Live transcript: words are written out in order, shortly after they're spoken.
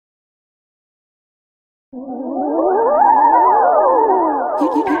To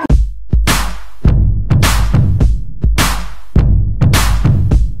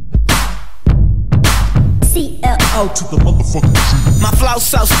the motherfucking G. My flow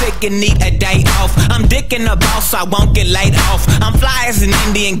so sick and need a day off. I'm dicking the boss, I won't get laid off. I'm fly as an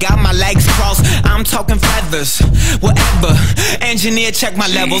Indian, got my legs crossed. I'm talking feathers, whatever. Engineer check my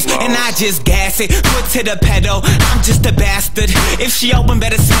levels, and I just gas it. Foot to the pedal, I'm just a bastard. If she open,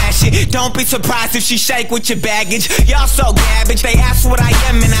 better smash it. Don't be surprised if she shake with your baggage. Y'all so garbage, they ask what I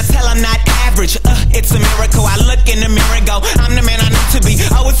am, and I tell I'm not average. It's a miracle, I look in the mirror and go, I'm the man I need to be.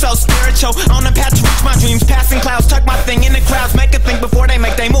 Oh, it's so spiritual, on the path to reach my dreams. Passing clouds, tuck my thing in the crowds, make her think before they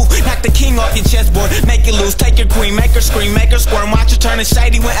make they move. Knock the king off your chessboard, make it loose, take your queen, make her scream, make her squirm. Watch her turning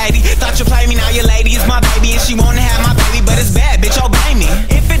shady when 80. Thought you play me, now your lady is my baby, and she wanna have my baby, but it's bad, bitch, obey me.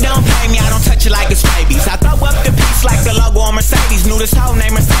 If it don't pay me, I don't touch it like it's rabies. I throw up the piece like the logo on Mercedes. Knew this whole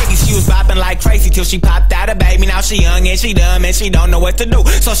name Mercedes, she was bopping like crazy till she popped out a baby. Now she young and she dumb and she don't know what to do,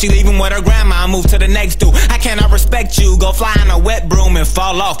 so she leaving with her grandma and move to the next dude. I cannot respect you, go fly on a wet broom and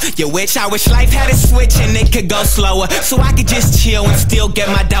fall off your witch. I wish life had a switch and it could go slower, so I could just chill and still get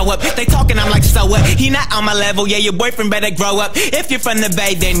my dough up. They talking, I'm like, so what? He not on my level, yeah, your boyfriend better grow up. If you're from the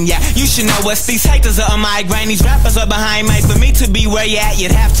Bay, then yeah, you should know us. These haters are a migraine, these rappers are behind me. For me to be where you at,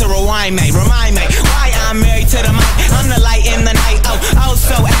 you'd have to rewind me. Remind me why I'm married to the mic. I'm the light in the night, oh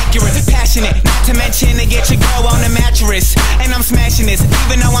so accurate, passionate. Not to mention to get your girl on the mattress, and I'm smashing this,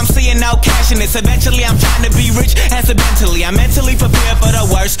 even though I'm seeing no cash in this. Eventually I'm trying to be rich accidentally. I'm mentally prepared for the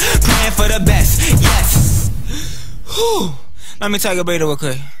worst, praying for the best. Yes. Whew. Let me take a breather real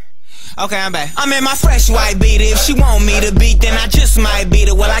quick. Okay, I'm back. I'm in my fresh white beater. If she want me to beat, then I just might beat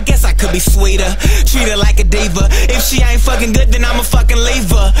her. Well, I guess I could be sweeter, treat her like a diva. If she ain't fucking good, then I'ma fucking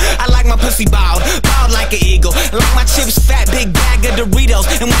leave her. I like my pussy bald, bald like an eagle. I like my chips fat, big bag of Doritos.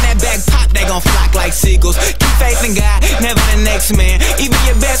 And when that bag pop, they gon' flock like seagulls. Keep faith in God, never the next man. Even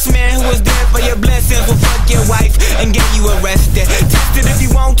your best man who was there for your blessings will fuck your wife and get you arrested. Test it if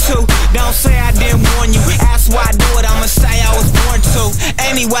you want to, don't say I didn't warn you. Ask why I do it, I'ma say I was born to.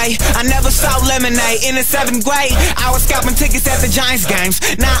 Anyway, I never saw lemonade in the 7th grade. I was scalping tickets at the Giants games.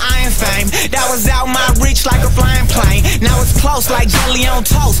 Now I am fame, that was out my reach like a flying plane. Now it's close like jelly on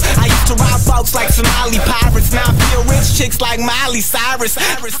toast. I used to rob folks like Somali pirates. Now I feel rich chicks like Miley Cyrus.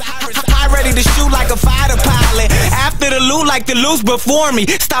 I ready to shoot like a fighter pilot. After the loot like the loose before me.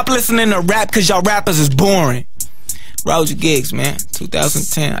 Stop listening to rap cause y'all rappers is boring. Roger Gigs, man,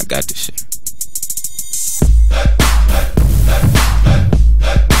 2010, I got this shit.